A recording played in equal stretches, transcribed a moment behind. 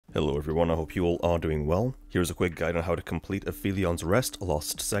Hello everyone, I hope you all are doing well. Here's a quick guide on how to complete Aphelion's Rest,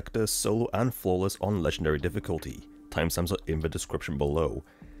 Lost Sector, Solo and Flawless on Legendary difficulty. Timestamps are in the description below.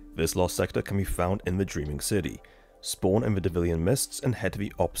 This Lost Sector can be found in the Dreaming City. Spawn in the Aphelion Mists and head to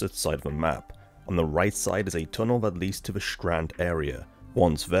the opposite side of the map. On the right side is a tunnel that leads to the Strand area.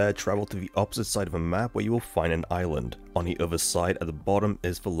 Once there, travel to the opposite side of the map where you will find an island. On the other side at the bottom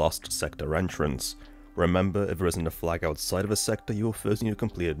is the Lost Sector entrance. Remember, if there isn't a flag outside of a sector, you will first need to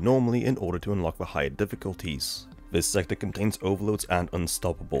complete it normally in order to unlock the higher difficulties. This sector contains overloads and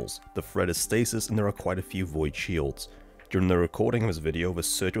unstoppables. The threat is stasis and there are quite a few void shields. During the recording of this video, the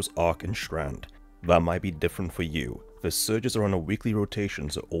surge was arc and strand. That might be different for you. The surges are on a weekly rotation,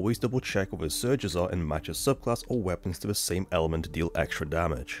 so always double check what the surges are and match a subclass or weapons to the same element to deal extra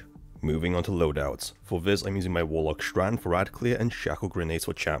damage. Moving on to loadouts. For this, I'm using my Warlock Strand for rad clear and Shackle Grenades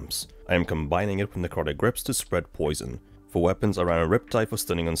for champs. I am combining it with Necrotic Grips to spread poison. For weapons, I ran a Riptide for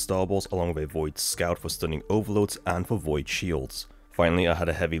stunning unstoppables along with a Void Scout for stunning overloads and for void shields. Finally, I had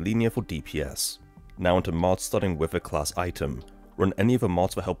a Heavy Linear for DPS. Now onto mods, starting with a class item. Run any of the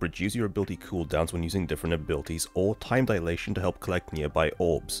mods that help reduce your ability cooldowns when using different abilities, or time dilation to help collect nearby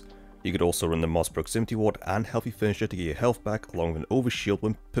orbs. You could also run the mod's Proximity Ward and Healthy Finisher to get your health back along with an Overshield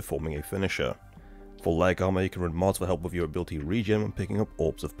when performing a finisher. For leg armor, you can run mods that help with your ability regen when picking up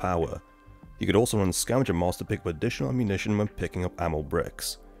Orbs of Power. You could also run Scavenger mods to pick up additional ammunition when picking up ammo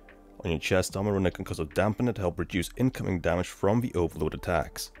bricks. On your chest armor, run a Concussive Dampener to help reduce incoming damage from the overload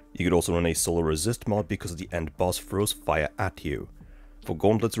attacks. You could also run a Solar Resist mod because the end boss throws fire at you. For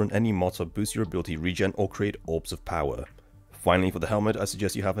gauntlets, run any mods that boost your ability regen or create Orbs of Power. Finally, for the helmet, I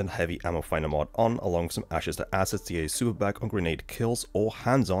suggest you have a Heavy Ammo Finder mod on, along with some Ashes to Assets to get a super back on grenade kills or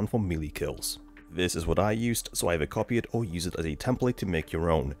hands-on for melee kills. This is what I used, so either copy it or use it as a template to make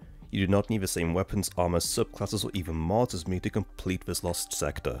your own. You do not need the same weapons, armor, subclasses or even mods as me to complete this lost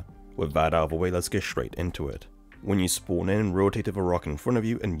sector. With that out of the way, let's get straight into it. When you spawn in, rotate to the rock in front of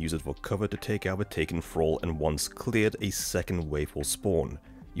you and use it for cover to take out the taken thrall, and once cleared, a second wave will spawn.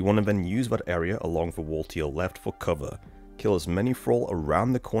 You want to then use that area along the wall to your left for cover. Kill as many thrall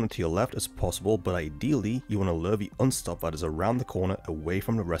around the corner to your left as possible, but ideally you want to lure the Unstop that is around the corner away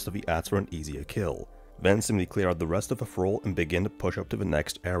from the rest of the ads for an easier kill. Then simply clear out the rest of the thrall and begin to push up to the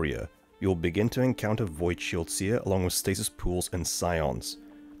next area. You will begin to encounter Void Shields here along with Stasis Pools and Scions.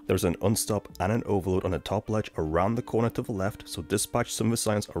 There is an Unstop and an Overload on the top ledge around the corner to the left, so dispatch some of the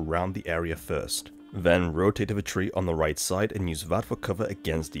Scions around the area first. Then rotate to the tree on the right side and use that for cover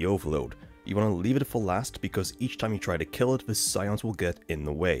against the Overload. You want to leave it for last because each time you try to kill it, the Scions will get in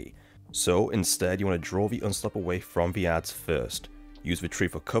the way. So instead you want to draw the Unstop away from the ads first. Use the tree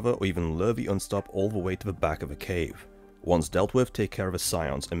for cover or even lure the Unstop all the way to the back of a cave. Once dealt with, take care of the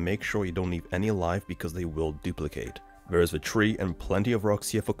Scions and make sure you don't leave any alive because they will duplicate. There is the tree and plenty of rocks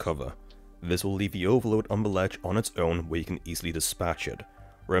here for cover. This will leave the Overload on the ledge on its own where you can easily dispatch it.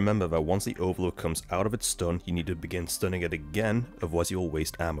 Remember that once the Overload comes out of its stun, you need to begin stunning it again, otherwise you will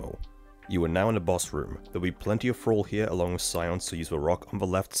waste ammo. You are now in the boss room. There will be plenty of thrall here along with Scions, so use the rock on the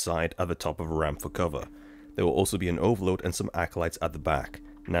left side at the top of a ramp for cover. There will also be an Overload and some Acolytes at the back.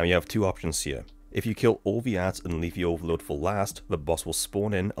 Now you have two options here. If you kill all the ads and leave the Overload for last, the boss will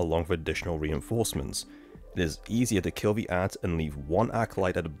spawn in along with additional reinforcements. It is easier to kill the ads and leave one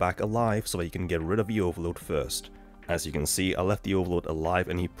Acolyte at the back alive so that you can get rid of the Overload first. As you can see, I left the Overload alive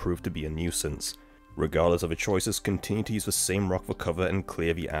and he proved to be a nuisance. Regardless of the choices, continue to use the same rock for cover and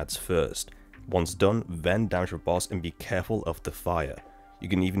clear the ads first. Once done, then damage the boss and be careful of the fire. You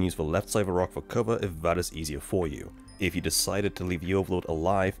can even use the left side of the rock for cover if that is easier for you. If you decided to leave the Overload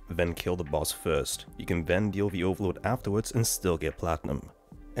alive, then kill the boss first. You can then deal the Overload afterwards and still get platinum.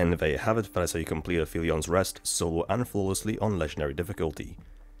 And there you have it, that is how you complete Aphelion's Rest, solo and flawlessly on legendary difficulty.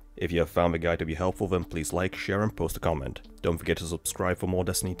 If you have found the guide to be helpful, then please like, share and post a comment. Don't forget to subscribe for more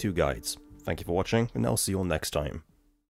Destiny 2 guides. Thank you for watching, and I'll see you all next time.